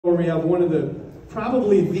Where we have one of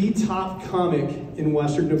probably the top comic in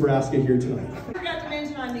Western Nebraska here tonight. I forgot to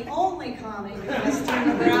mention I'm the only comic in Western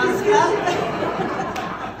Nebraska.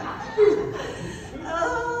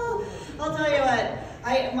 Oh, I'll tell you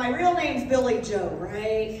what, my real name's Billie Joe,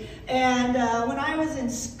 right? And when I was in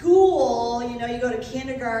school, you know, you go to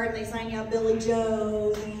kindergarten, they sign you up Billie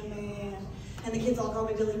Joe, and the kids all call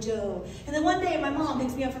me Billie Joe. And then one day my mom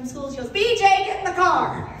picks me up from school, she goes, BJ, get in the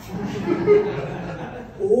car.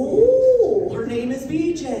 Oh, her name is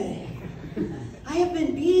BJ. I have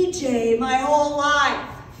been BJ my whole life.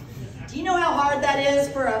 Do you know how hard that is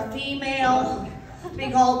for a female to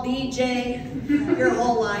be called BJ your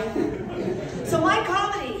whole life? So my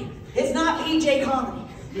comedy is not BJ comedy.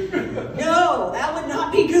 No, that would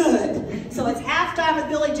not be good. So it's Halftime with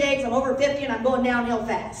Billie J because I'm over 50 and I'm going downhill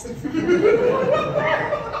fast.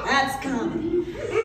 That's comedy.